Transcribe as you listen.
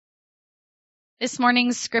This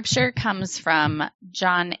morning's scripture comes from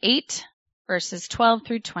John 8, verses 12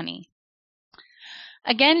 through 20.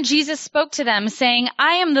 Again, Jesus spoke to them, saying,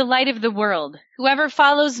 I am the light of the world. Whoever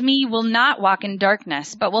follows me will not walk in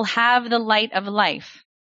darkness, but will have the light of life.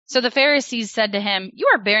 So the Pharisees said to him, You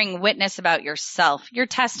are bearing witness about yourself. Your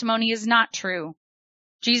testimony is not true.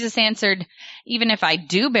 Jesus answered, Even if I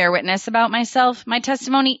do bear witness about myself, my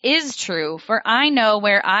testimony is true, for I know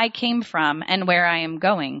where I came from and where I am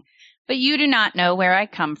going. But you do not know where I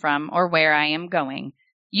come from or where I am going.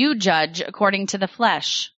 You judge according to the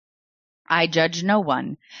flesh. I judge no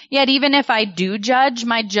one. Yet even if I do judge,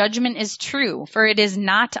 my judgment is true, for it is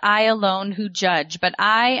not I alone who judge, but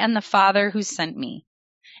I and the Father who sent me.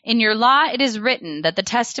 In your law it is written that the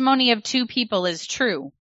testimony of two people is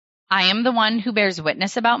true. I am the one who bears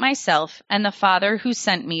witness about myself, and the Father who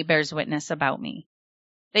sent me bears witness about me.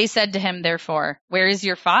 They said to him, therefore, Where is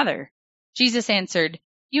your Father? Jesus answered,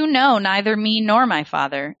 You know neither me nor my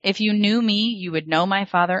Father. If you knew me, you would know my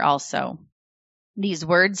Father also. These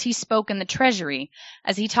words he spoke in the treasury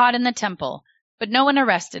as he taught in the temple, but no one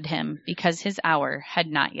arrested him because his hour had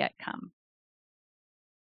not yet come.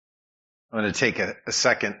 I'm going to take a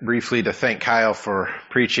second briefly to thank Kyle for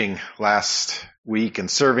preaching last week and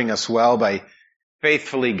serving us well by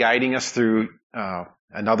faithfully guiding us through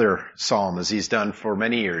another psalm as he's done for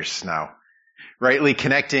many years now. Rightly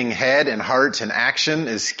connecting head and heart and action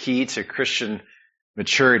is key to Christian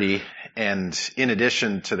maturity, and in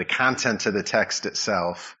addition to the content of the text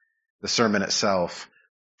itself, the sermon itself,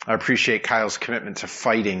 I appreciate Kyle's commitment to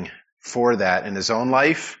fighting for that in his own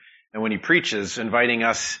life, and when he preaches, inviting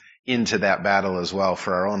us into that battle as well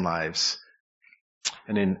for our own lives.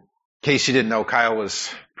 And in case you didn't know, Kyle was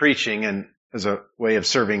preaching, and as a way of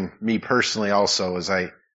serving me personally also, as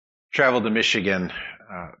I traveled to Michigan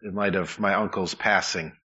in light of my uncle's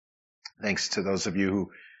passing. Thanks to those of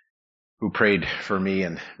you who prayed for me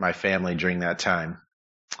and my family during that time.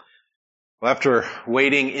 Well, after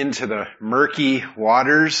wading into the murky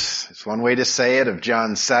waters, it's one way to say it, of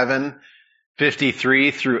John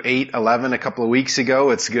 7:53 through 8:11 a couple of weeks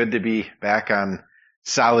ago, it's good to be back on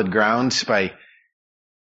solid ground by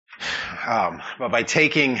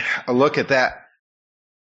taking a look at that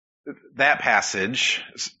passage.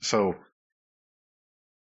 So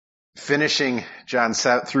finishing John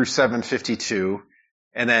through 7:52,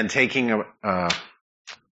 and then taking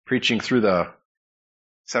preaching through the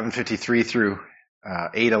 7:53 through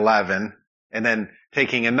 8:11, and then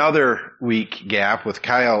taking another week gap with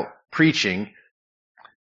Kyle preaching.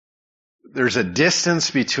 There's a distance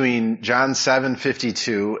between John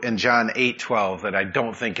 7:52 and John 8:12 that I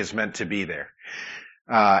don't think is meant to be there.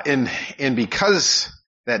 And because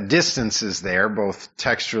that distance is there, both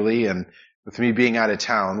textually and with me being out of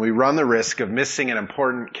town, we run the risk of missing an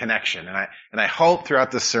important connection. And I hope throughout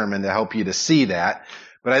the sermon to help you to see that,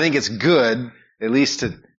 but I think it's good at least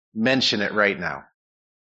to mention it right now.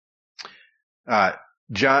 In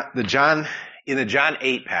the John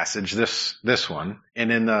 8 passage, this one,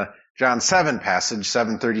 and in the John 7 passage,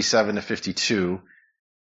 7:37 to 52,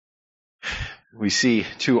 we see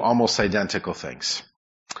two almost identical things,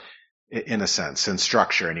 in a sense, in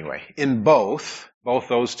structure anyway. In both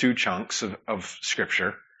those two chunks of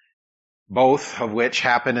Scripture, both of which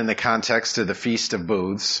happen in the context of the Feast of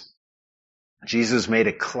Booths, Jesus made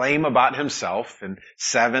a claim about himself in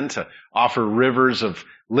 7 to offer rivers of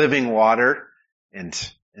living water,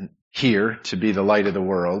 and here to be the light of the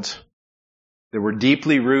world. They were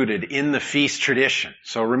deeply rooted in the feast tradition.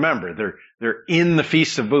 So remember, they're in the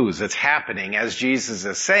Feast of Booths. It's happening as Jesus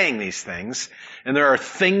is saying these things. And there are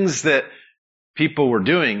things that people were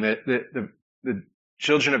doing, that the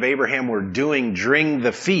children of Abraham were doing during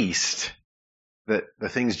the feast, that the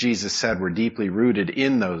things Jesus said were deeply rooted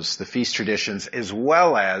in the feast traditions, as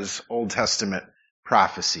well as Old Testament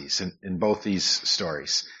prophecies in both these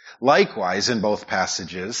stories. Likewise, in both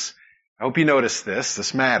passages, I hope you notice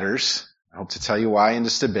this matters. I hope to tell you why in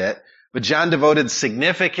just a bit. But John devoted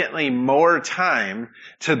significantly more time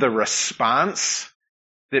to the response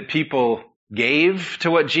that people gave to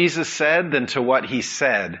what Jesus said than to what he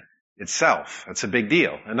said itself. That's a big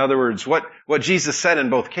deal. In other words, what Jesus said in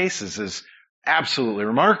both cases is absolutely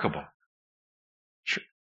remarkable.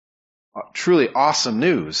 Truly awesome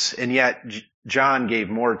news. And yet John gave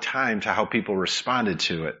more time to how people responded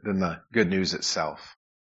to it than the good news itself.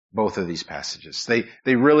 Both of these passages.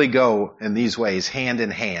 They really go in these ways hand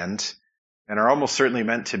in hand, and are almost certainly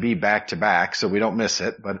meant to be back to back so we don't miss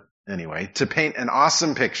it. But anyway, to paint an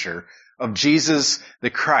awesome picture of Jesus the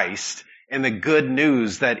Christ and the good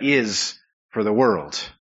news that is for the world.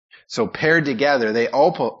 So paired together, they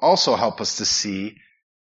also help us to see,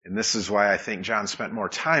 and this is why I think John spent more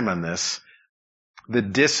time on this, the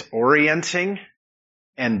disorienting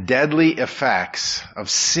and deadly effects of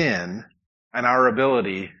sin and our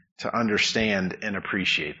ability to understand and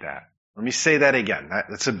appreciate that. Let me say that again.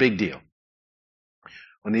 That's a big deal.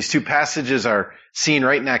 When these two passages are seen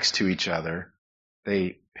right next to each other,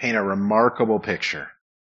 they paint a remarkable picture,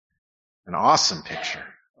 an awesome picture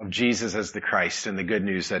of Jesus as the Christ and the good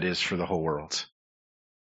news that is for the whole world.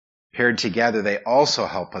 Paired together, they also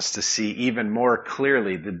help us to see even more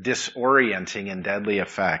clearly the disorienting and deadly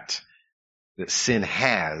effect that sin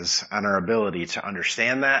has on our ability to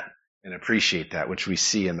understand that and appreciate that, which we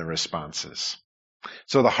see in the responses.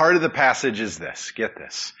 So the heart of the passage is this. Get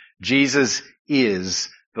this. Jesus is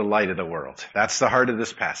the light of the world. That's the heart of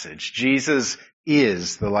this passage. Jesus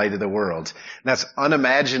is the light of the world. And that's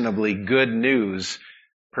unimaginably good news,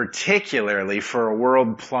 particularly for a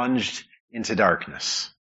world plunged into darkness.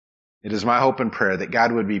 It is my hope and prayer that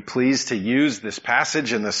God would be pleased to use this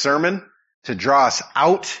passage in the sermon to draw us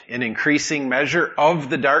out in increasing measure of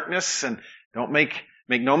the darkness. And don't make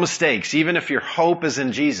no mistakes. Even if your hope is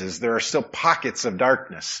in Jesus, there are still pockets of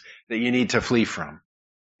darkness that you need to flee from.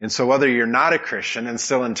 And so whether you're not a Christian and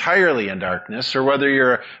still entirely in darkness, or whether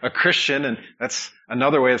you're a Christian, and that's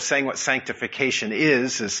another way of saying what sanctification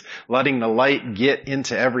is letting the light get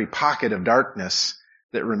into every pocket of darkness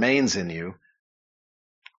that remains in you.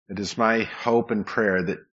 It is my hope and prayer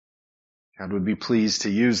that God would be pleased to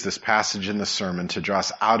use this passage in the sermon to draw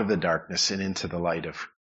us out of the darkness and into the light of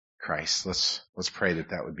Christ. Let's pray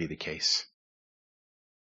that would be the case.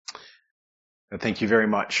 And thank you very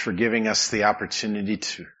much for giving us the opportunity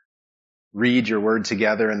to read your word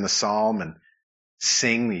together in the psalm and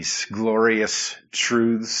sing these glorious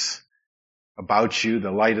truths about you,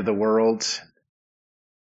 the light of the world.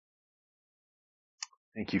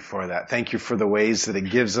 Thank you for that. Thank you for the ways that it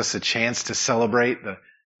gives us a chance to celebrate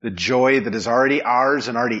the joy that is already ours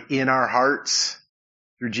and already in our hearts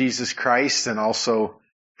through Jesus Christ, and also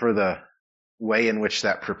for the way in which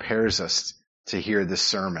that prepares us to hear this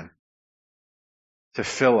sermon, to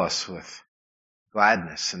fill us with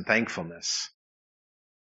gladness and thankfulness.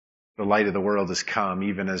 The light of the world has come,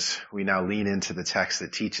 even as we now lean into the text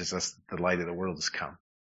that teaches us that the light of the world has come.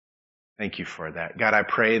 Thank you for that. God, I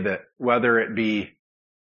pray that whether it be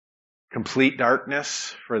complete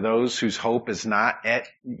darkness for those whose hope is not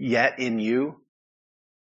yet in you,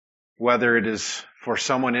 whether it is for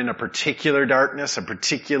someone in a particular darkness, a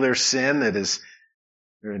particular sin that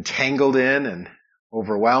they're entangled in and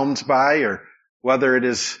overwhelmed by, or whether it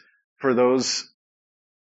is for those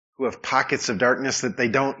who have pockets of darkness that they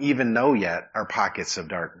don't even know yet are pockets of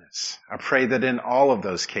darkness. I pray that in all of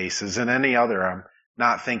those cases and any other I'm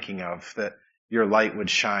not thinking of, that your light would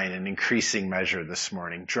shine in increasing measure this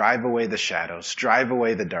morning. Drive away the shadows, drive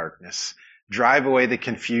away the darkness, drive away the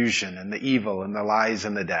confusion and the evil and the lies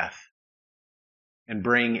and the death, and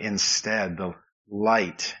bring instead the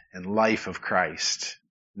light and life of Christ,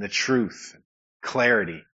 and the truth,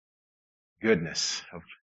 clarity, goodness of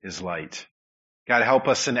his light. God, help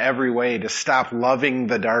us in every way to stop loving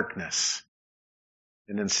the darkness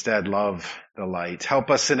and instead love the light. Help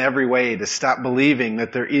us in every way to stop believing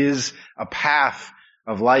that there is a path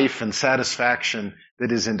of life and satisfaction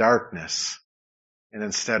that is in darkness, and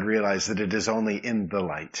instead realize that it is only in the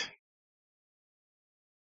light.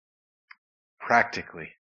 Practically,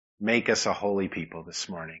 make us a holy people this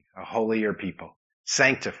morning, a holier people.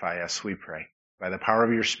 Sanctify us, we pray, by the power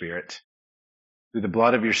of your Spirit, through the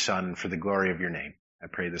blood of your Son, and for the glory of your name. I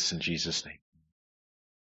pray this in Jesus' name.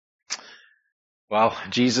 Well,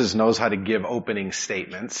 Jesus knows how to give opening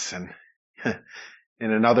statements, and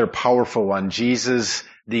in another powerful one, Jesus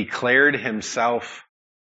declared of himself,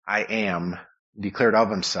 I am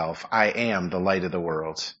the light of the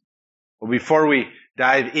world. Well, before we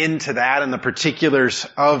dive into that and the particulars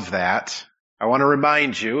of that, I want to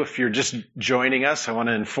remind you, if you're just joining us, I want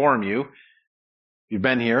to inform you, if you've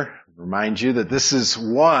been here, remind you that this is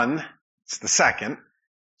one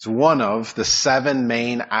of the 7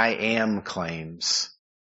 main I am claims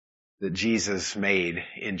that Jesus made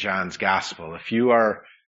in John's gospel. If you are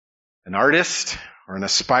an artist or an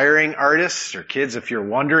aspiring artist, or kids, if you're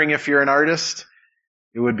wondering if you're an artist,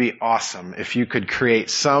 it would be awesome if you could create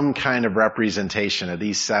some kind of representation of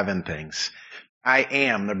these 7 things. I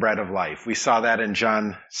am the bread of life. We saw that in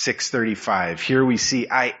John 6:35. Here we see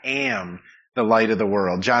I am the light of the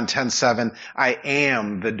world. John 10:7, I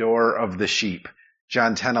am the door of the sheep.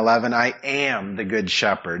 John 10:11, I am the good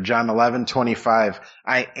shepherd. John 11:25,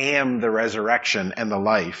 I am the resurrection and the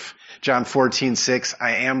life. John 14:6,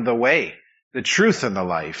 I am the way, the truth, and the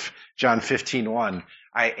life. John 15:1,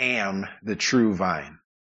 I am the true vine.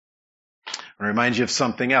 I'll remind you of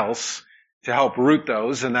something else to help root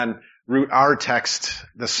those and then root our text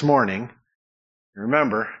this morning,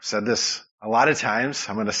 remember, I've said this a lot of times.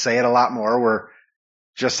 I'm going to say it a lot more. We're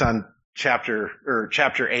just on chapter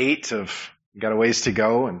 8 of, we've got a ways to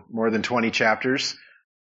go and more than 20 chapters.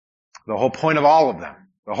 The whole point of all of them,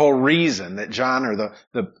 the whole reason that John, or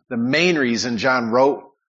the main reason John wrote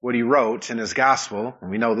what he wrote in his gospel,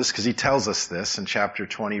 and we know this because he tells us this in chapter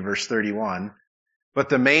 20, verse 31, but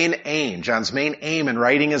the main aim, John's main aim in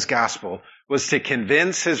writing his gospel was to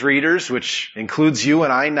convince his readers, which includes you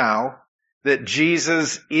and I now, that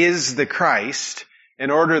Jesus is the Christ in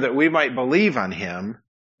order that we might believe on him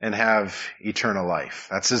and have eternal life.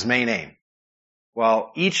 That's his main aim.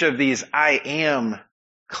 Well, each of these I am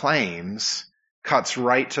claims cuts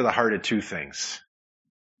right to the heart of two things.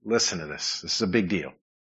 Listen to this. This is a big deal.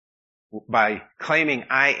 By claiming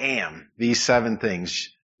I am these 7 things,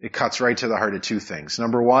 it cuts right to the heart of two things.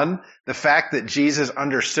 Number one, the fact that Jesus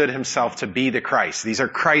understood himself to be the Christ. These are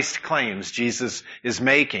Christ claims Jesus is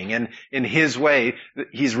making. And in his way,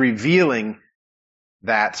 he's revealing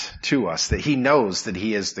that to us, that he knows that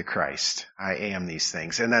he is the Christ. I am these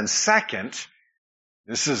things. And then second,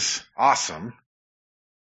 this is awesome.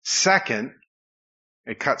 Second,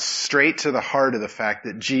 it cuts straight to the heart of the fact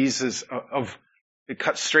that it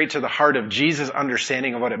cuts straight to the heart of Jesus'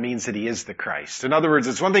 understanding of what it means that he is the Christ. In other words,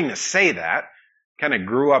 it's one thing to say that. Kind of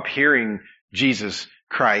grew up hearing Jesus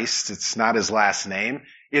Christ. It's not his last name.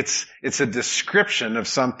 It's a description of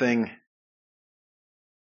something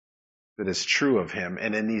that is true of him.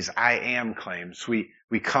 And in these I am claims, we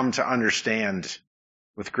come to understand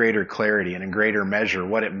with greater clarity and in greater measure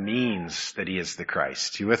what it means that he is the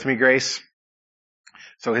Christ. You with me, Grace?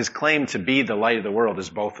 So his claim to be the light of the world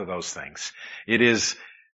is both of those things. It is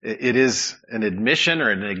an admission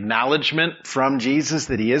or an acknowledgement from Jesus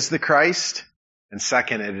that he is the Christ. And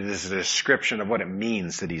second, it is a description of what it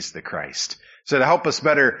means that he's the Christ. So to help us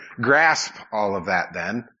better grasp all of that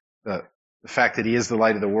then, the fact that he is the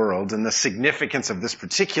light of the world and the significance of this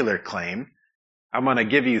particular claim, I'm going to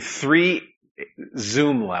give you 3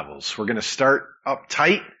 zoom levels. We're going to start up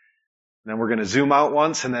tight, then we're going to zoom out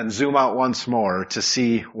once and then zoom out once more to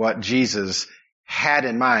see what Jesus had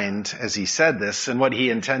in mind as he said this and what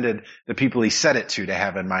he intended the people he said it to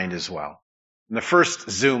have in mind as well. And the first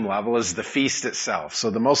zoom level is the feast itself.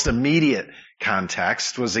 So the most immediate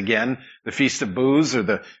context was again the Feast of Booths or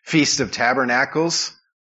the Feast of Tabernacles.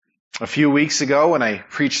 A few weeks ago when I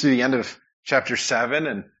preached through the end of chapter 7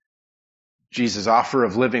 and Jesus' offer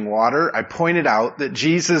of living water, I pointed out that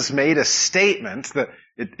Jesus made a statement that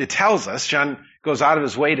it tells us, John goes out of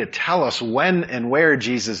his way to tell us when and where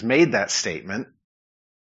Jesus made that statement,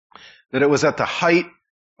 that it was at the height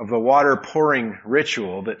of the water pouring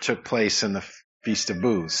ritual that took place in the Feast of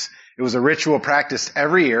Booths. It was a ritual practiced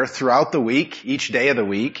every year throughout the week, each day of the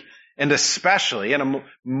week, and especially in a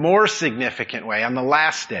more significant way on the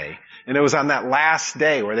last day. And it was on that last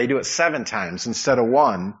day where they do it 7 times instead of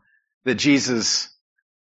 1 that Jesus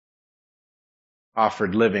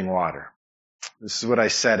offered living water. This is what I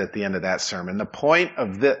said at the end of that sermon. The point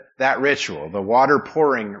of that ritual, the water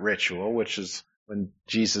pouring ritual, which is when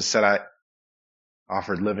Jesus said, I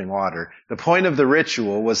offered living water. The point of the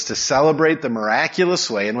ritual was to celebrate the miraculous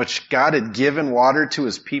way in which God had given water to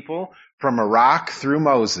his people from a rock through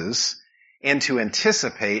Moses and to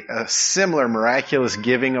anticipate a similar miraculous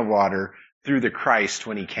giving of water through the Christ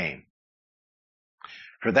when he came.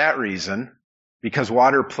 For that reason, because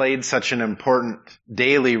water played such an important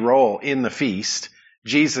daily role in the feast,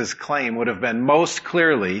 Jesus' claim would have been most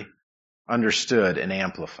clearly understood and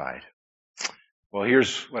amplified. Well,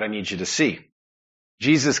 here's what I need you to see.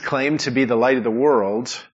 Jesus' claim to be the light of the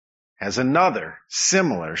world has another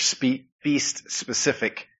similar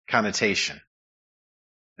feast-specific connotation.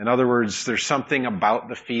 In other words, there's something about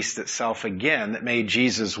the feast itself again that made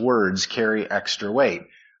Jesus' words carry extra weight.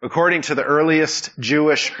 According to the earliest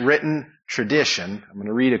Jewish written tradition, I'm going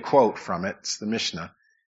to read a quote from it. It's the Mishnah.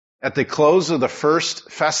 At the close of the first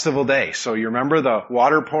festival day, so you remember the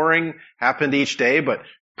water pouring happened each day, but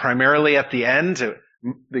primarily at the end,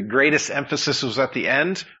 the greatest emphasis was at the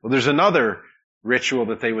end. Well, there's another ritual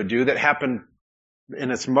that they would do that happened in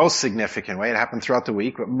its most significant way. It happened throughout the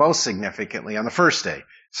week, but most significantly on the first day.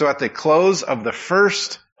 So at the close of the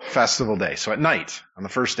first festival day, so at night on the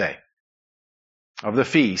first day of the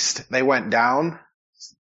feast, they went down,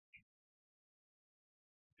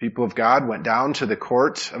 people of God went down to the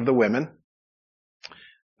court of the women.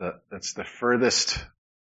 That's the furthest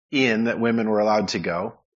in that women were allowed to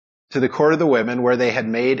go. To the court of the women where they had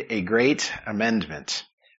made a great amendment.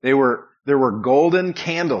 There were golden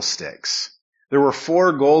candlesticks. There were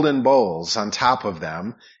 4 golden bowls on top of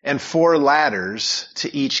them and 4 ladders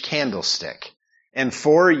to each candlestick. and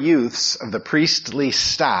 4 youths of the priestly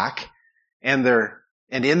stock, and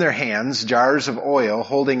in their hands jars of oil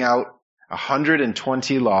holding out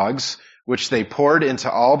 120 logs, which they poured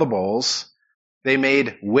into all the bowls. They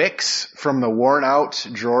made wicks from the worn out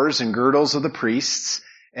drawers and girdles of the priests,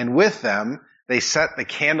 and with them they set the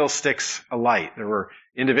candlesticks alight. There were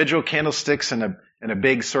individual candlesticks and a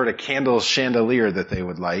big sort of candle chandelier that they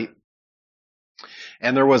would light.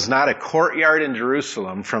 And there was not a courtyard in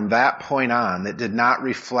Jerusalem from that point on that did not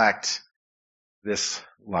reflect this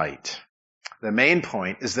light. The main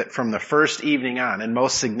point is that from the first evening on, and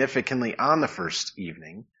most significantly on the first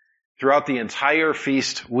evening, throughout the entire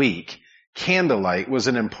feast week, candlelight was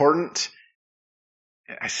an important,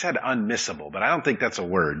 I said unmissable, but I don't think that's a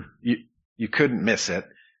word. You couldn't miss it.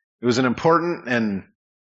 It was an important and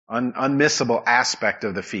unmissable aspect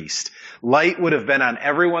of the feast. Light would have been on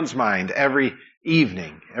everyone's mind every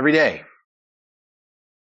evening, every day,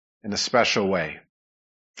 in a special way.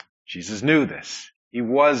 Jesus knew this. He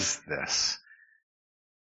was this.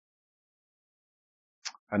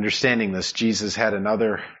 Understanding this, Jesus had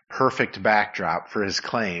another perfect backdrop for his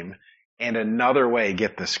claim, and another way,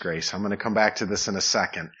 get this, Grace, I'm going to come back to this in a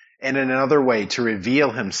second, and another way to reveal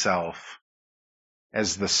himself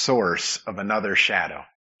as the source of another shadow.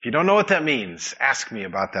 If you don't know what that means, ask me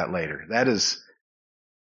about that later.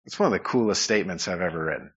 It's one of the coolest statements I've ever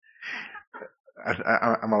written.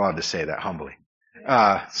 I'm allowed to say that humbly.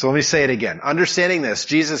 So let me say it again. Understanding this,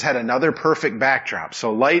 Jesus had another perfect backdrop.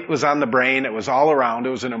 So light was on the brain. It was all around.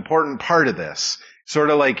 It was an important part of this. Sort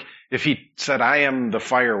of like if he said, I am the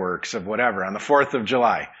fireworks of whatever on the 4th of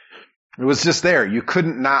July. It was just there. You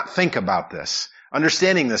couldn't not think about this.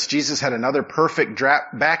 Understanding this, Jesus had another perfect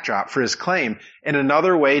backdrop for his claim and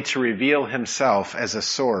another way to reveal himself as the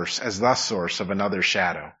source of another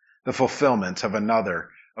shadow, the fulfillment of another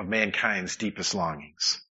of mankind's deepest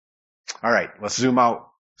longings. All right, let's zoom out,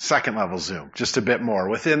 second level zoom, just a bit more.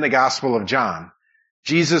 Within the Gospel of John,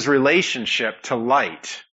 Jesus' relationship to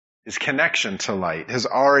light, his connection to light, has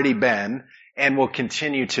already been and will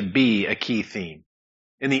continue to be a key theme.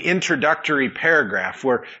 In the introductory paragraph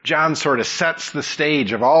where John sort of sets the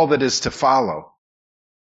stage of all that is to follow,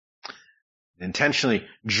 intentionally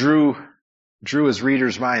drew his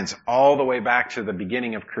readers' minds all the way back to the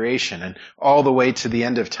beginning of creation and all the way to the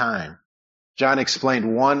end of time. John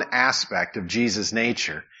explained one aspect of Jesus'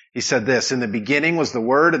 nature. He said this, in the beginning was the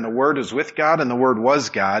Word, and the Word was with God, and the Word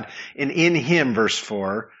was God, and in him, verse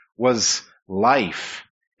 4, was life,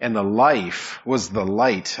 and the life was the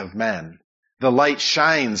light of men. The light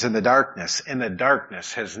shines in the darkness, and the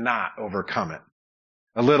darkness has not overcome it.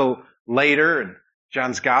 A little later in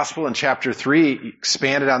John's Gospel, in chapter 3, he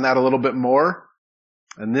expanded on that a little bit more.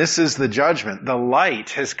 And this is the judgment. The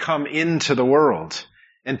light has come into the world,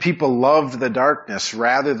 and people loved the darkness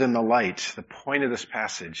rather than the light. The point of this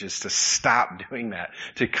passage is to stop doing that,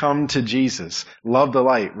 to come to Jesus. Love the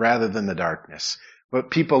light rather than the darkness.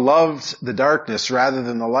 But people loved the darkness rather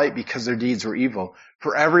than the light because their deeds were evil.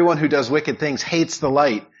 For everyone who does wicked things hates the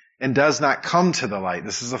light and does not come to the light.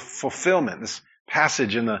 This is a fulfillment. This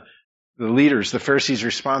passage in the leaders, the Pharisees'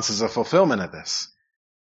 response is a fulfillment of this.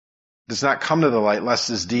 Does not come to the light lest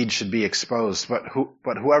his deed should be exposed. But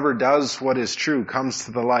whoever does what is true comes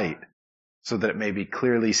to the light so that it may be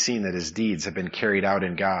clearly seen that his deeds have been carried out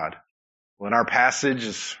in God. Well, in our passage,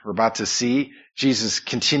 as we're about to see, Jesus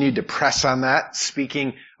continued to press on that,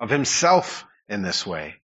 speaking of himself in this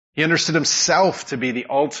way. He understood himself to be the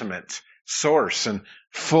ultimate source and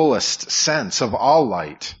fullest sense of all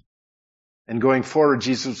light. And going forward,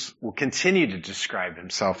 Jesus will continue to describe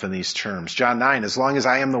himself in these terms. John 9, as long as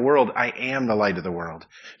I am the world, I am the light of the world.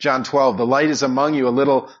 John 12, the light is among you a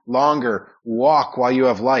little longer. Walk while you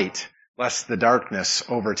have light, lest the darkness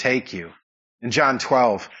overtake you. In John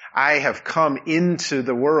 12, I have come into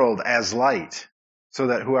the world as light, so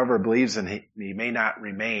that whoever believes in me may not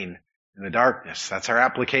remain in the darkness. That's our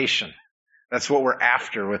application. That's what we're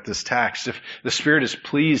after with this text. If the Spirit is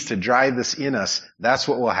pleased to drive this in us, that's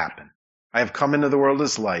what will happen. I have come into the world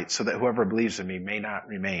as light, so that whoever believes in me may not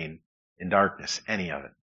remain in darkness, any of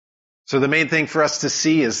it. So the main thing for us to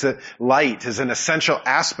see is that light is an essential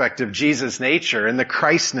aspect of Jesus' nature and the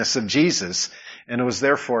Christness of Jesus, and it was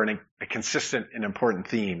therefore a consistent and important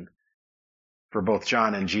theme for both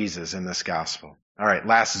John and Jesus in this gospel. All right,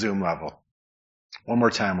 last zoom level. One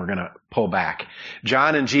more time, we're going to pull back.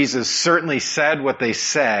 John and Jesus certainly said what they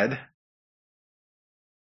said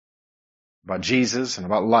about Jesus and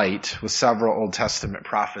about light with several Old Testament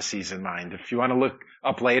prophecies in mind. If you want to look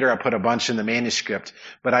up later, I put a bunch in the manuscript,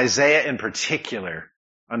 but Isaiah in particular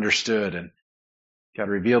understood and God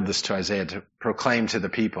revealed this to Isaiah to proclaim to the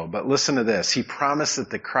people. But listen to this. He promised that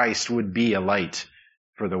the Christ would be a light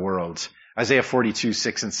for the world. Isaiah 42,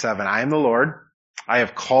 6 and 7. I am the Lord. I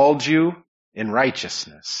have called you in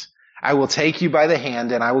righteousness. I will take you by the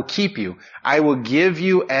hand and I will keep you. I will give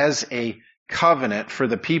you as a covenant for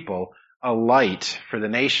the people, a light for the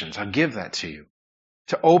nations. I'll give that to you.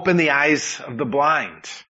 To open the eyes of the blind.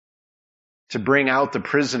 To bring out the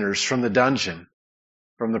prisoners from the dungeon.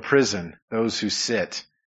 From the prison, those who sit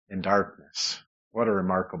in darkness. What a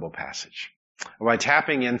remarkable passage. By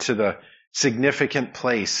tapping into the significant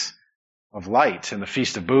place of light in the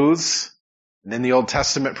Feast of Booths, and in the Old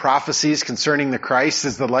Testament prophecies concerning the Christ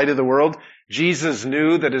as the light of the world, Jesus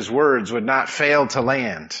knew that his words would not fail to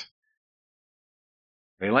land.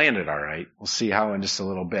 They landed all right. We'll see how in just a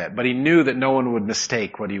little bit. But he knew that no one would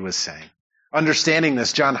mistake what he was saying. Understanding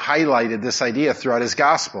this, John highlighted this idea throughout his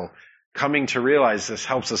gospel. Coming to realize this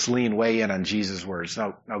helps us lean way in on Jesus' words.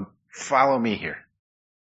 Now follow me here.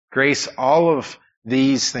 Grace, all of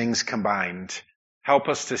these things combined help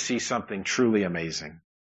us to see something truly amazing.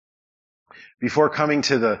 Before coming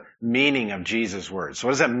to the meaning of Jesus' words,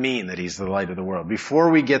 what does that mean that he's the light of the world?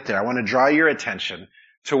 Before we get there, I want to draw your attention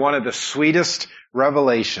to one of the sweetest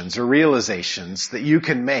revelations or realizations that you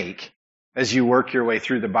can make as you work your way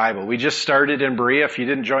through the Bible. We just started in Berea. If you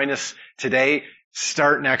didn't join us today,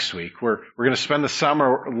 start next week. We're going to spend the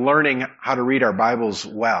summer learning how to read our Bibles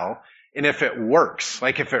well. And if it works,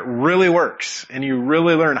 like if it really works, and you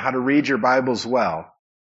really learn how to read your Bibles well,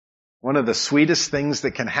 one of the sweetest things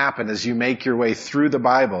that can happen as you make your way through the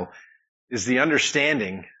Bible is the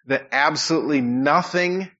understanding that absolutely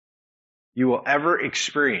nothing you will ever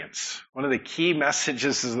experience. One of the key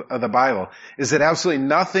messages of the Bible is that absolutely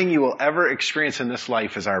nothing you will ever experience in this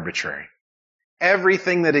life is arbitrary.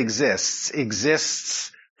 Everything that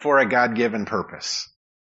exists for a God-given purpose.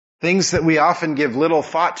 Things that we often give little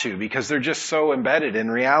thought to because they're just so embedded in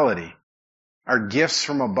reality are gifts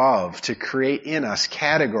from above to create in us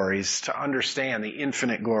categories to understand the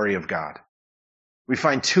infinite glory of God. We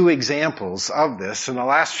find two examples of this in the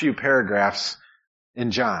last few paragraphs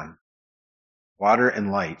in John. Water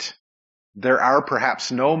and light. There are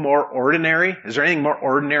perhaps no more ordinary. Is there anything more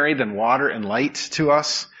ordinary than water and light to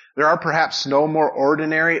us? There are perhaps no more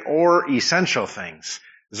ordinary or essential things.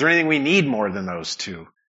 Is there anything we need more than those two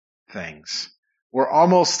things? We're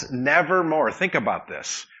almost never more. Think about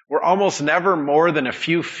this. We're almost never more than a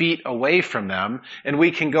few feet away from them, and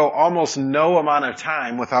we can go almost no amount of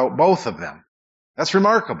time without both of them. That's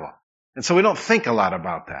remarkable. And so we don't think a lot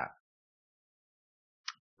about that.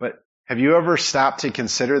 But have you ever stopped to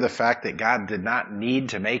consider the fact that God did not need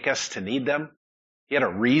to make us to need them? He had a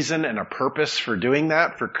reason and a purpose for doing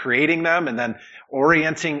that, for creating them and then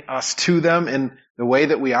orienting us to them in the way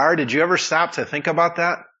that we are. Did you ever stop to think about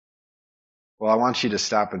that? Well, I want you to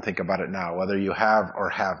stop and think about it now, whether you have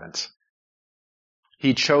or haven't.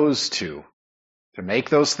 He chose to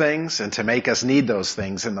make those things and to make us need those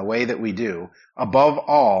things in the way that we do, above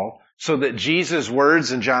all, so that Jesus'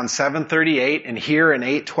 words in John 7:38 and here in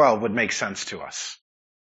 8:12 would make sense to us.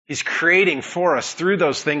 He's creating for us through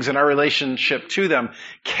those things in our relationship to them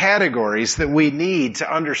categories that we need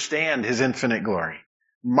to understand his infinite glory.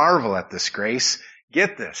 Marvel at this grace.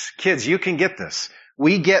 Get this. Kids, you can get this.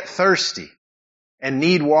 We get thirsty and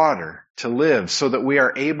need water to live so that we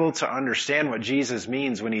are able to understand what Jesus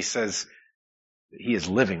means when he says that he is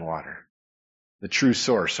living water, the true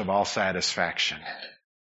source of all satisfaction.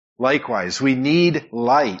 Likewise, we need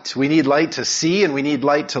light. We need light to see and we need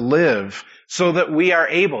light to live so that we are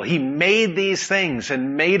able. He made these things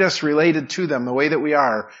and made us related to them the way that we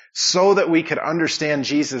are so that we could understand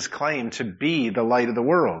Jesus' claim to be the light of the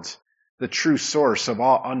world, the true source of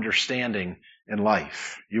all understanding in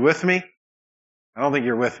life. You with me? I don't think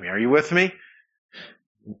you're with me. Are you with me?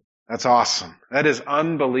 That's awesome. That is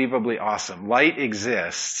unbelievably awesome. Light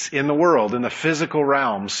exists in the world, in the physical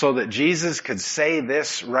realm, so that Jesus could say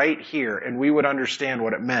this right here and we would understand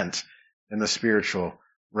what it meant in the spiritual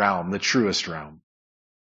realm, the truest realm.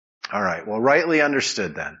 All right. Well, rightly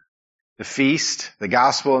understood then, the feast, the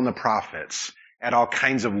gospel, and the prophets add all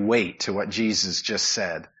kinds of weight to what Jesus just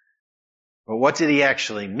said. But what did he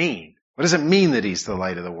actually mean? What does it mean that he's the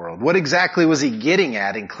light of the world? What exactly was he getting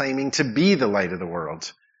at in claiming to be the light of the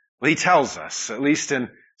world? Well, he tells us, at least in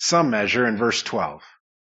some measure, in verse 12.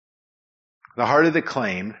 The heart of the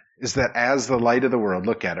claim is that as the light of the world,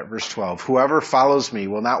 look at it, verse 12, whoever follows me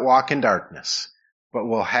will not walk in darkness, but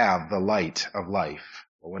will have the light of life.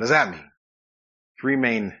 Well, what does that mean? Three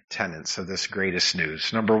main tenets of this greatest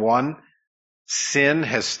news. Number one, sin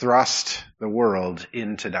has thrust the world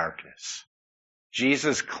into darkness.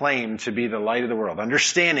 Jesus claimed to be the light of the world.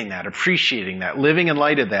 Understanding that, appreciating that, living in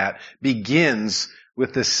light of that begins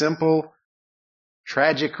with the simple,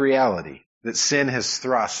 tragic reality that sin has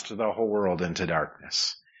thrust the whole world into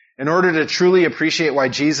darkness. In order to truly appreciate why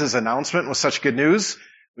Jesus' announcement was such good news,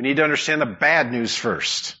 we need to understand the bad news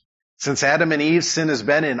first. Since Adam and Eve, sin has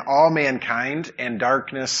been in all mankind and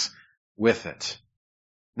darkness with it.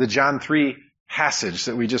 The John 3 passage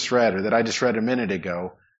that we just read, or that I just read a minute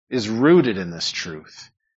ago, is rooted in this truth.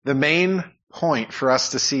 The main point for us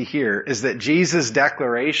to see here is that Jesus'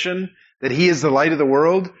 declaration that he is the light of the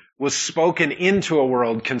world was spoken into a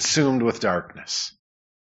world consumed with darkness.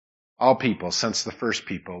 All people, since the first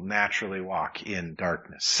people, naturally walk in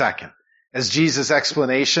darkness. Second, as Jesus'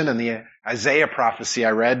 explanation and the Isaiah prophecy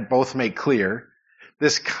I read both make clear,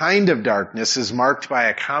 this kind of darkness is marked by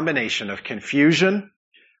a combination of confusion,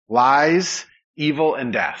 lies, evil,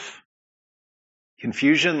 and death.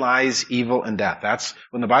 Confusion, lies, evil, and death. That's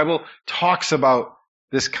when the Bible talks about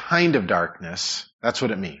this kind of darkness, that's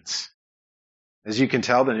what it means. As you can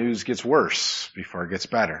tell, the news gets worse before it gets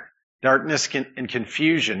better. Darkness and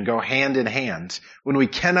confusion go hand in hand. When we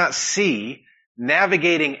cannot see,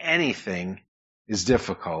 navigating anything is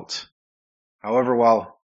difficult. However,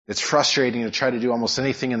 while it's frustrating to try to do almost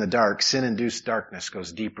anything in the dark, sin-induced darkness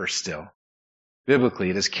goes deeper still. Biblically,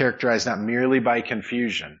 it is characterized not merely by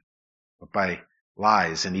confusion, but by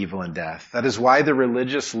lies and evil and death. That is why the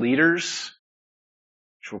religious leaders,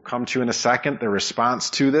 which we'll come to in a second, their response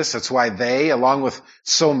to this, that's why they, along with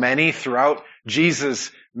so many throughout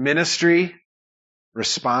Jesus' ministry,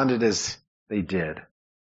 responded as they did.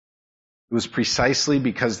 It was precisely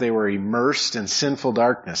because they were immersed in sinful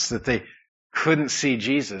darkness that they couldn't see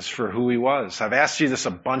Jesus for who he was. I've asked you this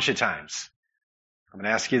a bunch of times. I'm going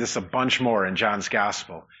to ask you this a bunch more in John's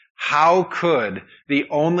Gospel. How could the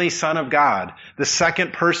only Son of God, the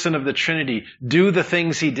second person of the Trinity, do the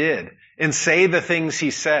things he did and say the things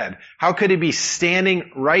he said? How could he be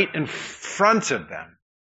standing right in front of them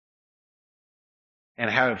and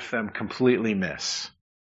have them completely miss?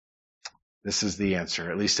 This is the answer,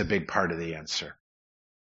 at least a big part of the answer.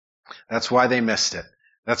 That's why they missed it.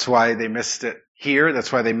 That's why they missed it here.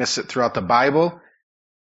 That's why they missed it throughout the Bible.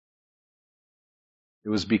 It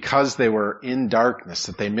was because they were in darkness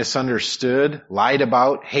that they misunderstood, lied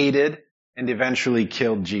about, hated, and eventually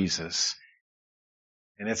killed Jesus.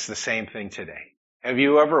 And it's the same thing today. Have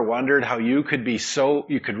you ever wondered how you could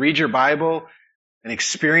read your Bible and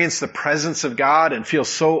experience the presence of God and feel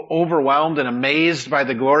so overwhelmed and amazed by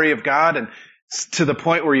the glory of God, and to the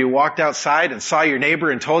point where you walked outside and saw your neighbor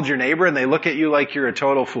and told your neighbor and they look at you like you're a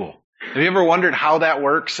total fool? Have you ever wondered how that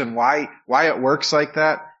works and why it works like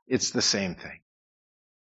that? It's the same thing.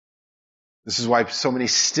 This is why so many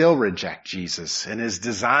still reject Jesus and his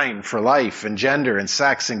design for life and gender and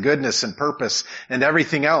sex and goodness and purpose and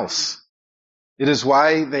everything else. It is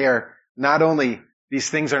why these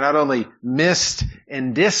things are not only missed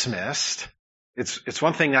and dismissed. It's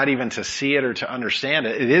one thing not even to see it or to understand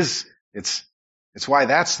it. It's why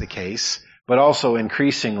that's the case, but also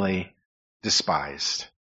increasingly despised.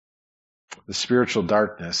 The spiritual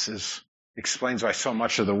darkness explains why so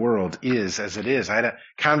much of the world is as it is. I had a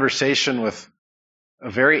conversation with a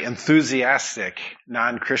very enthusiastic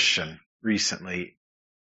non-Christian recently.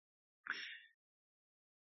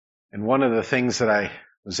 And one of the things that I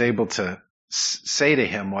was able to say to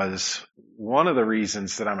him was, one of the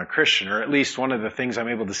reasons that I'm a Christian, or at least one of the things I'm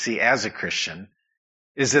able to see as a Christian,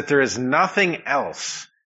 is that there is nothing else.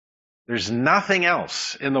 There's nothing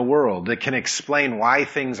else in the world that can explain why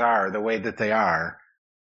things are the way that they are,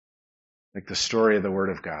 like the story of the Word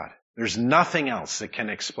of God. There's nothing else that can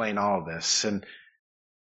explain all of this. And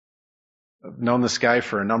I've known this guy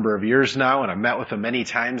for a number of years now, and I've met with him many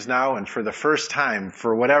times now, and for the first time,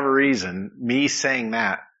 for whatever reason, me saying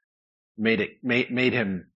that made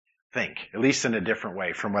him think, at least in a different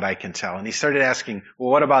way from what I can tell. And he started asking,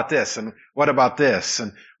 well, what about this? And what about this?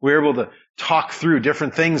 And we were able to talk through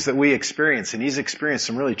different things that we experience, and he's experienced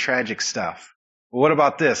some really tragic stuff. Well, what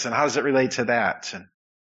about this? And how does it relate to that? And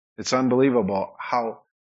it's unbelievable how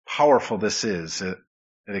powerful this is at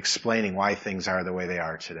explaining why things are the way they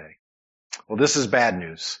are today. Well, this is bad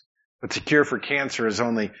news. But the cure for cancer is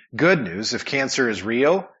only good news if cancer is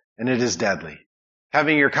real and it is deadly.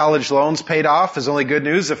 Having your college loans paid off is only good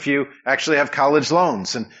news if you actually have college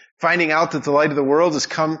loans. And finding out that the light of the world has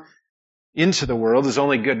come into the world is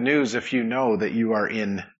only good news if you know that you are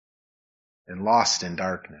in and lost in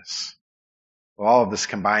darkness. Well, all of this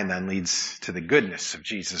combined then leads to the goodness of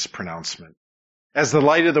Jesus' pronouncement. As the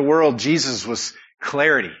light of the world, Jesus was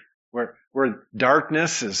clarity. Where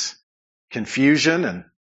darkness is confusion and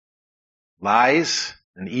lies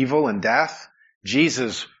and evil and death,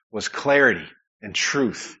 Jesus was clarity and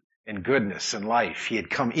truth and goodness and life. He had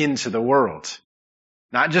come into the world.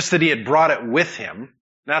 Not just that he had brought it with him,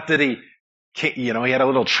 not that he had a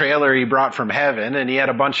little trailer he brought from heaven and he had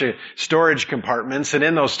a bunch of storage compartments, and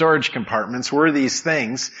in those storage compartments were these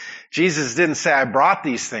things. Jesus didn't say, I brought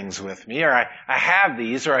these things with me, or I have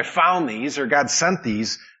these, or I found these, or God sent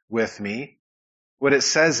these with me. What it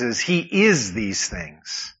says is he is these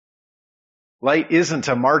things. Light isn't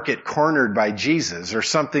a market cornered by Jesus or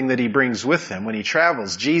something that he brings with him when he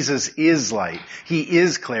travels. Jesus is light. He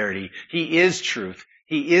is clarity. He is truth.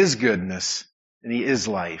 He is goodness. And he is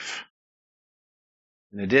life.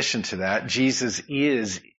 In addition to that, Jesus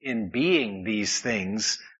is, in being these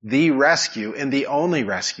things, the rescue and the only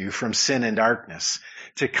rescue from sin and darkness.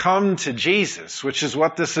 To come to Jesus, which is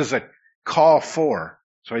what this is a call for.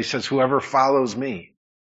 So he says, whoever follows me.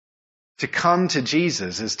 To come to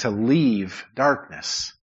Jesus is to leave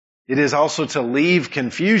darkness. It is also to leave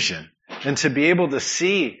confusion and to be able to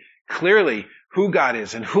see clearly who God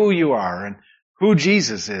is and who you are and who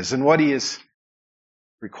Jesus is and what he is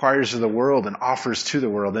requires of the world and offers to the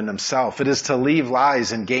world in himself. It is to leave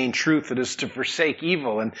lies and gain truth. It is to forsake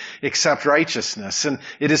evil and accept righteousness. And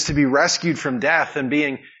it is to be rescued from death and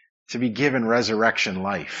to be given resurrection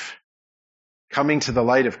life. Coming to the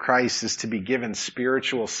light of Christ is to be given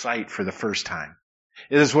spiritual sight for the first time.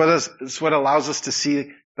 It is what allows us to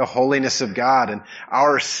see the holiness of God and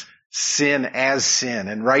our sin as sin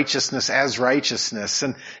and righteousness as righteousness,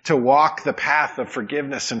 and to walk the path of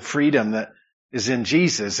forgiveness and freedom that is in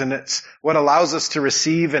Jesus. And it's what allows us to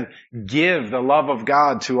receive and give the love of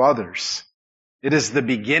God to others. It is the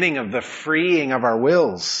beginning of the freeing of our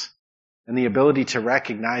wills and the ability to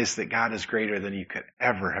recognize that God is greater than you could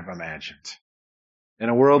ever have imagined. In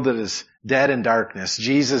a world that is dead in darkness,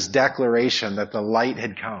 Jesus' declaration that the light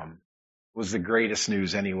had come was the greatest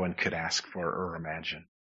news anyone could ask for or imagine.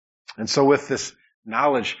 And so with this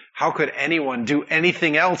knowledge, how could anyone do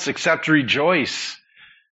anything else except rejoice?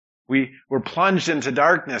 We were plunged into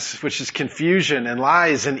darkness, which is confusion and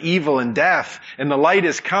lies and evil and death, and the light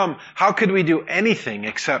has come. How could we do anything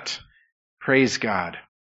except praise God?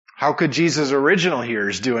 How could Jesus' original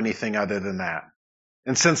hearers do anything other than that?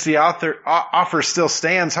 And since the offer still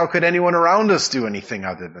stands, how could anyone around us do anything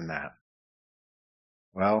other than that?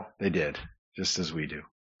 Well, they did, just as we do,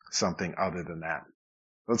 something other than that.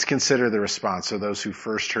 Let's consider the response of those who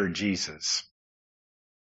first heard Jesus.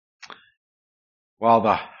 While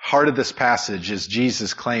the heart of this passage is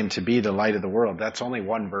Jesus' claim to be the light of the world, that's only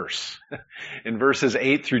one verse. In verses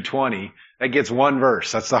 8 through 20, that gets one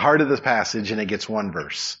verse. That's the heart of this passage, and it gets one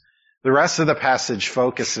verse. The rest of the passage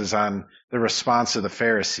focuses on the response of the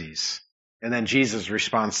Pharisees, and then Jesus'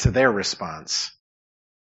 response to their response,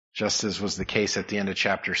 just as was the case at the end of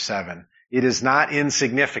chapter 7. It is not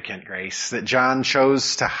insignificant, Grace, that John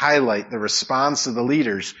chose to highlight the response of the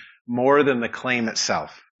leaders more than the claim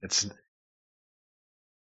itself. It's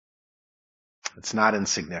not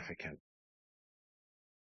insignificant.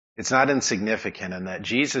 It's not insignificant in that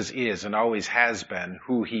Jesus is and always has been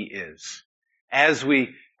who he is. As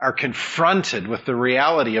we are confronted with the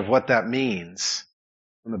reality of what that means,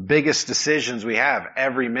 one of the biggest decisions we have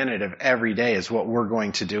every minute of every day is what we're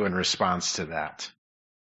going to do in response to that.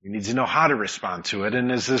 We need to know how to respond to it,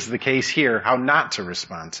 and as is the case here, how not to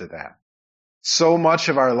respond to that. So much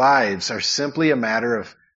of our lives are simply a matter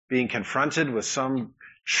of being confronted with some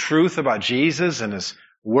truth about Jesus and his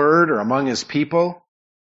word or among his people,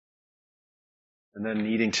 and then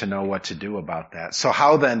needing to know what to do about that. So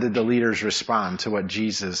how then did the leaders respond to what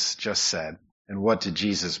Jesus just said? And what did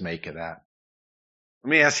Jesus make of that? Let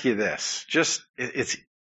me ask you this. It's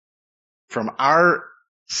from our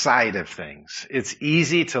side of things, it's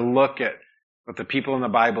easy to look at what the people in the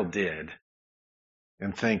Bible did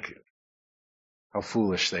and think how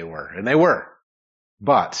foolish they were. And they were.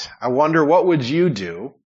 But I wonder, what would you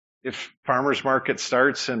do if farmer's market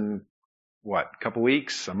starts in a couple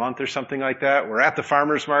weeks, a month or something like that? We're at the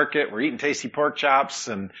farmer's market, we're eating tasty pork chops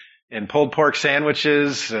and pulled pork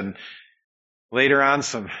sandwiches, and later on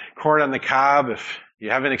some corn on the cob. If you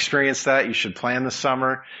haven't experienced that, you should plan this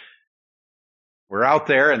summer. We're out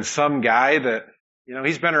there, and some guy that,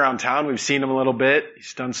 he's been around town, we've seen him a little bit,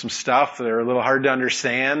 he's done some stuff that are a little hard to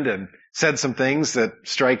understand and said some things that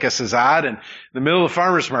strike us as odd. And in the middle of the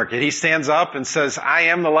farmer's market, he stands up and says, I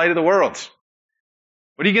am the light of the world.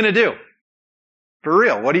 What are you going to do? For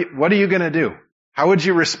real, what are you going to do? How would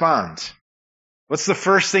you respond? What's the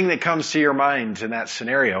first thing that comes to your mind in that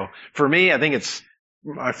scenario? For me, I think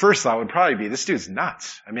my first thought would probably be, this dude's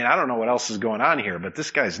nuts. I don't know what else is going on here, but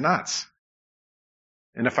this guy's nuts.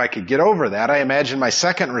 And if I could get over that, I imagine my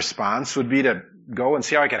second response would be to go and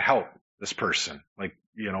see how I could help. this person? Like,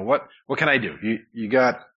 what can I do?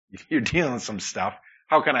 You're dealing with some stuff.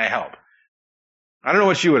 How can I help? I don't know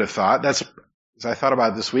what you would have thought. As I thought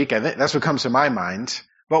about it this week, I think that's what comes to my mind.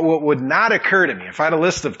 But what would not occur to me, if I had a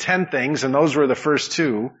list of 10 things and those were the first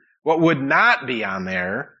two, what would not be on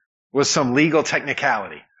there was some legal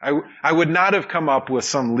technicality. I would not have come up with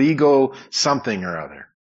some legal something or other,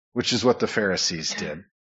 which is what the Pharisees did.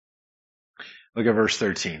 Look at verse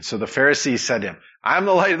 13. So the Pharisees said to him, I'm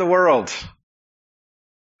the light of the world.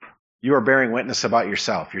 You are bearing witness about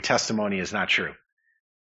yourself. Your testimony is not true.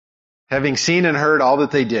 Having seen and heard all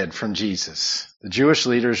that they did from Jesus, the Jewish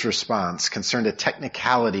leaders' response concerned a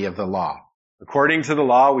technicality of the law. According to the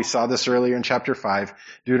law, we saw this earlier in chapter 5,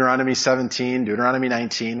 Deuteronomy 17, Deuteronomy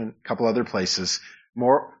 19, and a couple other places,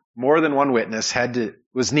 more than one witness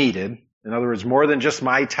was needed. In other words, more than just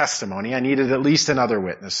my testimony. I needed at least another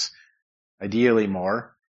witness, ideally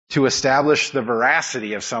more, to establish the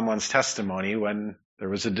veracity of someone's testimony when there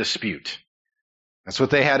was a dispute. That's what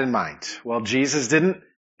they had in mind. Well, Jesus didn't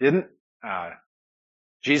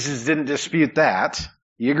dispute that.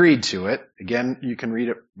 He agreed to it. Again, you can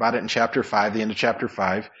read about it in chapter 5, the end of chapter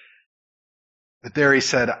 5. But there he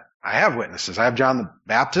said, I have witnesses. I have John the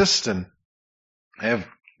Baptist and I have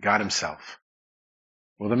God himself.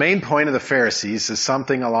 Well, the main point of the Pharisees is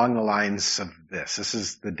something along the lines of this. This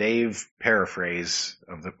is the Dave paraphrase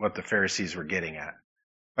of what the Pharisees were getting at.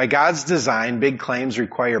 By God's design, big claims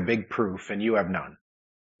require big proof, and you have none,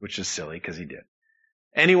 which is silly because he did.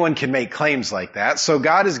 Anyone can make claims like that, so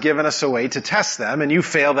God has given us a way to test them, and you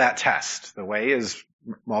fail that test. The way is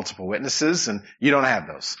multiple witnesses, and you don't have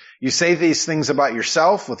those. You say these things about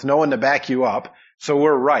yourself with no one to back you up, so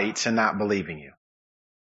we're right in not believing you.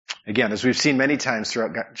 Again, as we've seen many times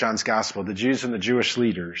throughout John's gospel, the Jews and the Jewish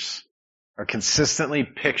leaders are consistently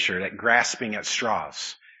pictured at grasping at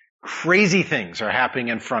straws. Crazy things are happening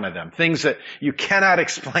in front of them, things that you cannot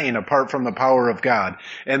explain apart from the power of God.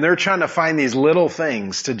 And they're trying to find these little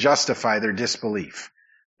things to justify their disbelief.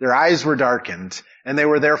 Their eyes were darkened, and they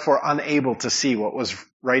were therefore unable to see what was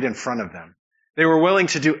right in front of them. They were willing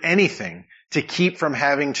to do anything to keep from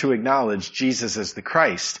having to acknowledge Jesus as the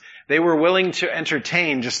Christ. They were willing to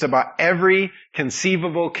entertain just about every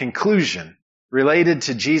conceivable conclusion related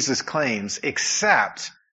to Jesus' claims,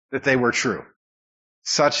 except that they were true.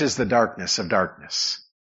 Such is the darkness of darkness.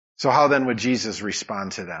 So how then would Jesus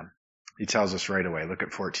respond to them? He tells us right away. Look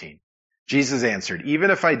at 14. Jesus answered, even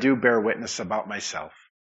if I do bear witness about myself,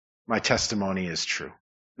 my testimony is true.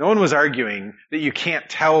 No one was arguing that you can't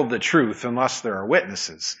tell the truth unless there are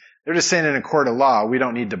witnesses. They're just saying in a court of law, we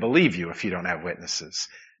don't need to believe you if you don't have witnesses.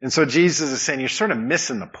 And so Jesus is saying, you're sort of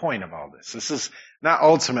missing the point of all this. This is not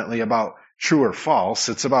ultimately about true or false.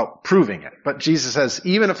 It's about proving it. But Jesus says,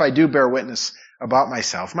 even if I do bear witness about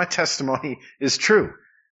myself, my testimony is true.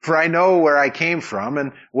 For I know where I came from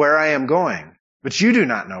and where I am going. But you do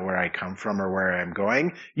not know where I come from or where I am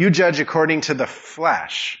going. You judge according to the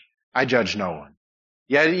flesh. I judge no one.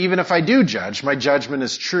 Yet even if I do judge, my judgment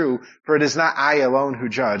is true, for it is not I alone who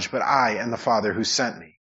judge, but I and the Father who sent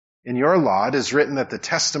me. In your law it is written that the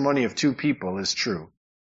testimony of two people is true.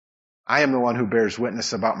 I am the one who bears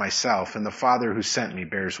witness about myself, and the Father who sent me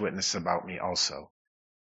bears witness about me also.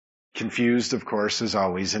 Confused, of course, as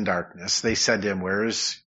always, in darkness, they said to him, Where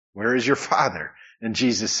is your Father? And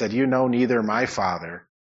Jesus said, you know neither my Father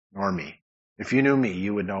nor me. If you knew me,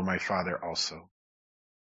 you would know my Father also.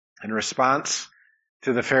 In response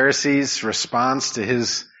to the Pharisees' response to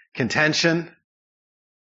his contention,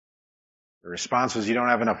 the response was, you don't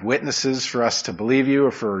have enough witnesses for us to believe you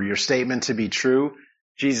or for your statement to be true.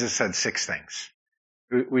 Jesus said 6 things.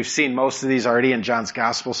 We've seen most of these already in John's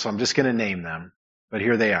gospel, so I'm just going to name them. But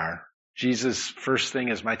here they are. Jesus' first thing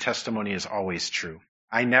is, my testimony is always true.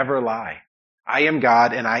 I never lie. I am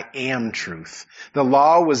God and I am truth. The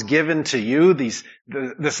law was given to you.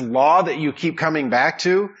 This law that you keep coming back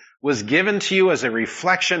to was given to you as a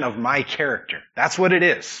reflection of my character. That's what it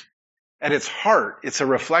is. At its heart, it's a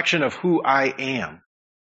reflection of who I am.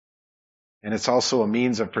 And it's also a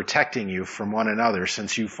means of protecting you from one another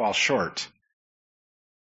since you fall short.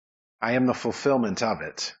 I am the fulfillment of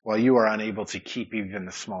it, while you are unable to keep even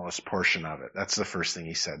the smallest portion of it. That's the first thing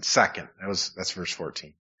he said. Second, that's verse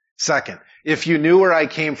 14. Second, if you knew where I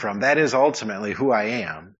came from, that is ultimately who I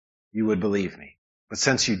am, you would believe me. But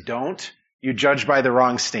since you don't, you judge by the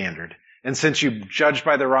wrong standard. And since you judge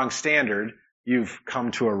by the wrong standard, you've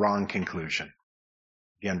come to a wrong conclusion.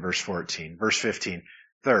 Again, verse 14. Verse 15.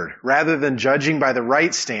 Third, rather than judging by the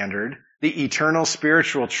right standard, the eternal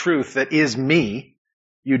spiritual truth that is me,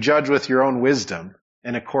 you judge with your own wisdom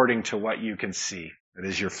and according to what you can see. That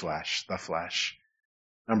is your flesh, the flesh.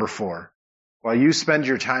 Number 4, While you spend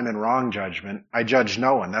your time in wrong judgment, I judge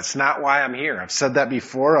no one. That's not why I'm here. I've said that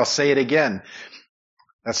before. I'll say it again.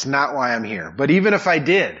 That's not why I'm here. But even if I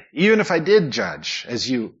did judge as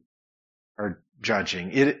you are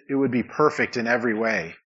judging, it would be perfect in every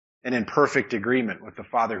way and in perfect agreement with the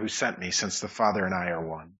Father who sent me, since the Father and I are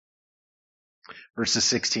one. Verses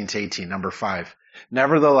 16 to 18, number 5.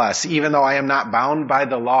 Nevertheless, even though I am not bound by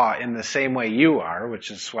the law in the same way you are,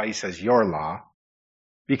 which is why he says your law,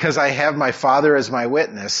 because I have my Father as my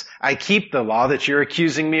witness, I keep the law that you're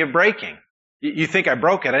accusing me of breaking. You think I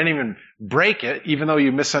broke it. I didn't even break it, even though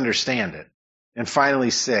you misunderstand it. And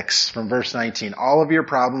finally, 6, from verse 19, all of your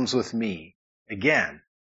problems with me, again,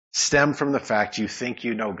 stem from the fact you think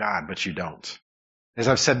you know God, but you don't. As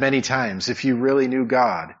I've said many times, if you really knew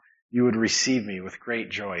God, you would receive me with great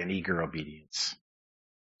joy and eager obedience.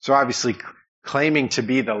 So obviously, claiming to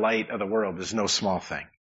be the light of the world is no small thing.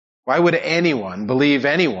 Why would anyone believe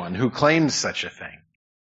anyone who claims such a thing?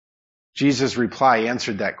 Jesus' reply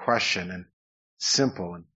answered that question in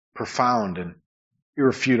simple and profound and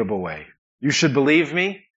irrefutable way. You should believe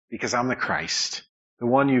me because I'm the Christ, the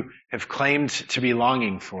one you have claimed to be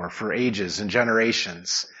longing for ages and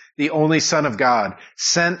generations, the only Son of God,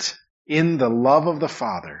 sent in the love of the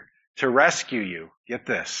Father to rescue you, get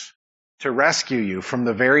this, to rescue you from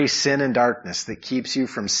the very sin and darkness that keeps you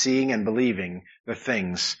from seeing and believing the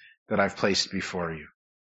things that I've placed before you.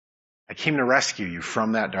 I came to rescue you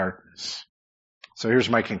from that darkness. So here's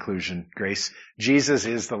my conclusion, Grace. Jesus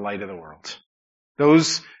is the light of the world.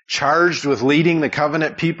 Those charged with leading the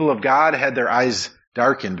covenant people of God had their eyes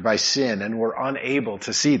darkened by sin and were unable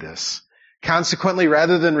to see this. Consequently,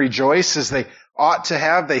 rather than rejoice as they ought to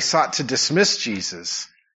have, they sought to dismiss Jesus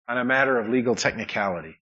on a matter of legal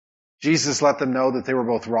technicality. Jesus let them know that they were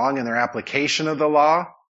both wrong in their application of the law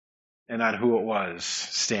and on who it was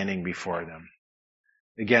standing before them.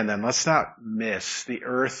 Again, then, let's not miss the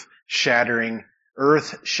earth-shaking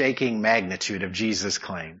magnitude of Jesus'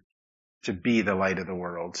 claim to be the light of the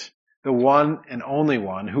world, the one and only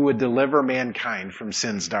one who would deliver mankind from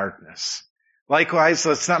sin's darkness. Likewise,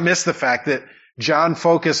 let's not miss the fact that John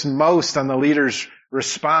focused most on the leader's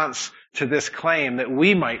response to this claim, that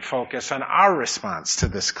we might focus on our response to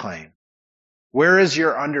this claim. Where is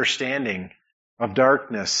your understanding of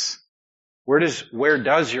darkness? Where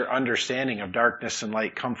does your understanding of darkness and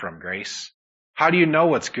light come from, Grace? How do you know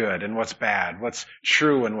what's good and what's bad, what's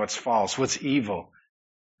true and what's false, what's evil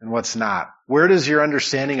and what's not? Where does your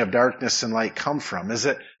understanding of darkness and light come from? Is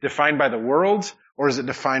it defined by the world, or is it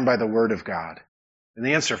defined by the Word of God? And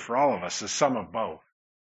the answer for all of us is some of both.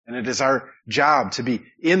 And it is our job to be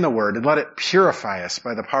in the Word and let it purify us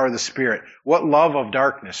by the power of the Spirit. What love of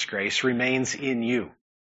darkness, Grace, remains in you?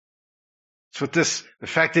 So with this, the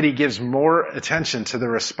fact that he gives more attention to the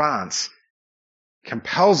response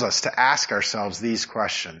compels us to ask ourselves these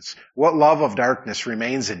questions. What love of darkness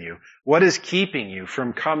remains in you? What is keeping you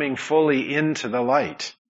from coming fully into the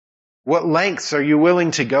light? What lengths are you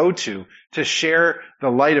willing to go to share the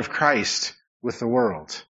light of Christ with the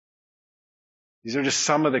world? These are just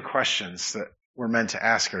some of the questions that we're meant to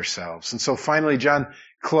ask ourselves. And so finally, John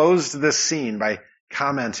closed this scene by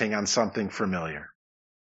commenting on something familiar.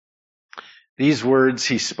 These words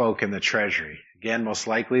he spoke in the treasury. Again, most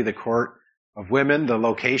likely the court of women, the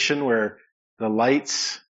location where the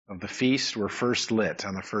lights of the feast were first lit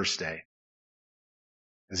on the first day,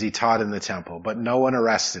 as he taught in the temple. But no one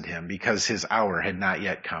arrested him because his hour had not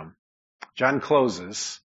yet come. John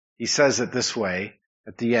closes. He says it this way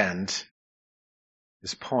at the end.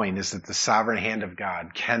 His point is that the sovereign hand of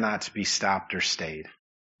God cannot be stopped or stayed.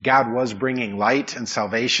 God was bringing light and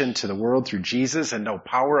salvation to the world through Jesus, and no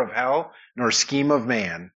power of hell nor scheme of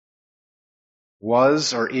man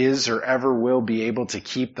was or is or ever will be able to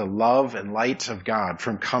keep the love and light of God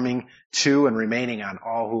from coming to and remaining on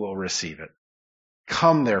all who will receive it.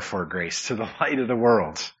 Come, therefore, Grace, to the light of the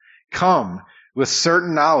world. Come with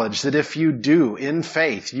certain knowledge that if you do, in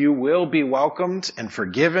faith, you will be welcomed and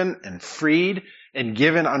forgiven and freed and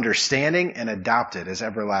given understanding and adopted as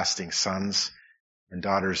everlasting sons and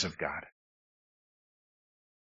daughters of God.